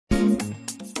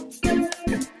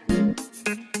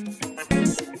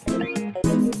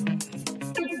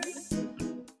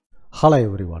Hello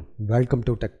everyone, welcome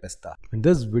to TechPesta. In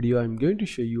this video, I'm going to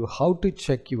show you how to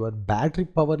check your battery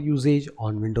power usage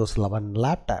on Windows 11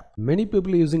 laptop. Many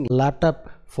people are using laptop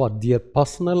for their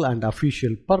personal and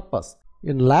official purpose.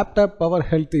 In laptop, power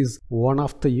health is one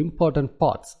of the important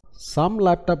parts. Some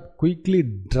laptop quickly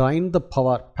drain the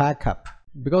power backup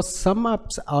because some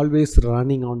apps always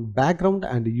running on background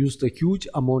and use the huge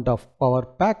amount of power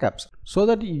backups. So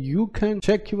that you can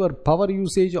check your power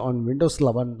usage on Windows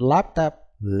 11 laptop,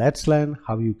 let's learn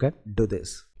how you can do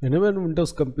this. In your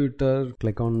Windows computer,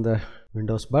 click on the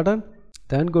Windows button,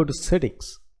 then go to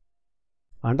settings.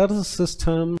 Under the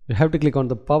system, you have to click on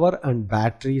the power and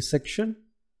battery section.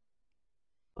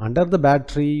 Under the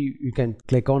battery, you can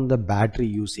click on the battery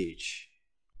usage.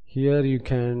 Here you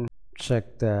can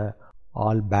check the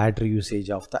all battery usage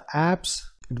of the apps.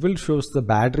 It will show the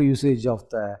battery usage of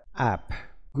the app.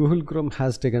 Google Chrome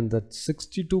has taken that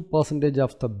 62%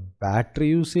 of the battery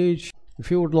usage. If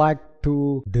you would like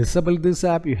to disable this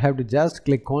app, you have to just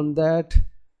click on that.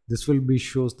 This will be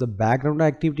shows the background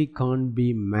activity can't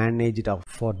be managed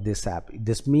for this app.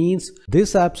 This means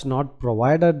this app's not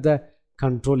provided the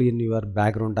control in your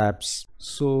background apps.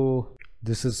 So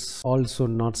this is also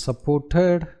not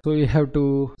supported. So you have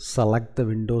to select the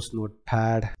Windows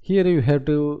Notepad. Here you have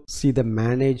to see the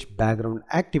manage background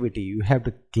activity. You have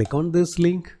to click on this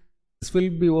link. This will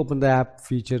be open the app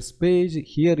features page.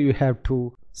 Here you have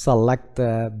to select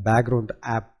the background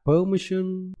app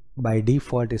permission. By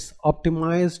default is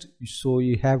optimized, so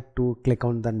you have to click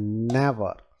on the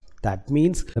never. That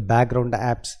means the background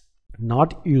apps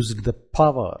not used the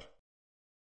power.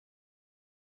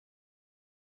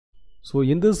 So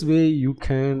in this way you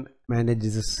can manage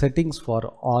the settings for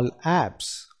all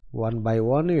apps. One by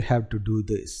one you have to do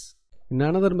this. In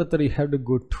another method you have to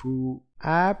go to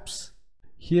apps.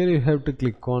 Here you have to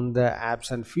click on the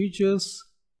apps and features.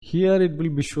 Here it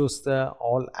will be shows the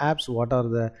all apps, what are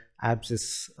the apps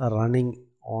is running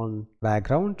on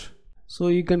background. So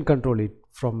you can control it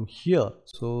from here.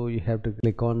 So you have to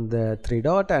click on the three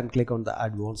dot and click on the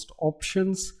advanced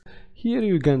options. Here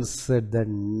you can set the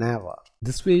never.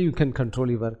 This way you can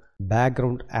control your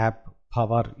background app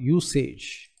power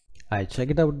usage. I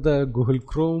check it out the Google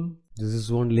Chrome. This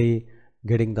is only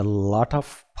getting the lot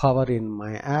of power in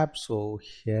my app, so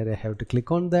here I have to click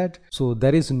on that. So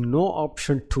there is no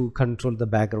option to control the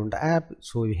background app,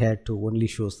 so you have to only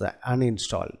shows the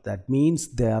uninstall. That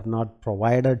means they are not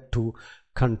provided to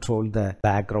control the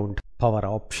background power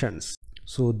options.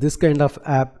 So this kind of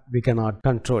app we cannot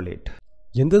control it.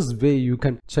 In this way you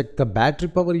can check the battery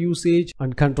power usage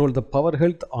and control the power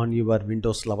health on your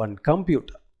Windows 11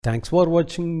 computer. Thanks for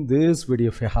watching this video.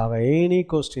 If you have any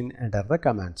question, enter the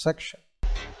comment section.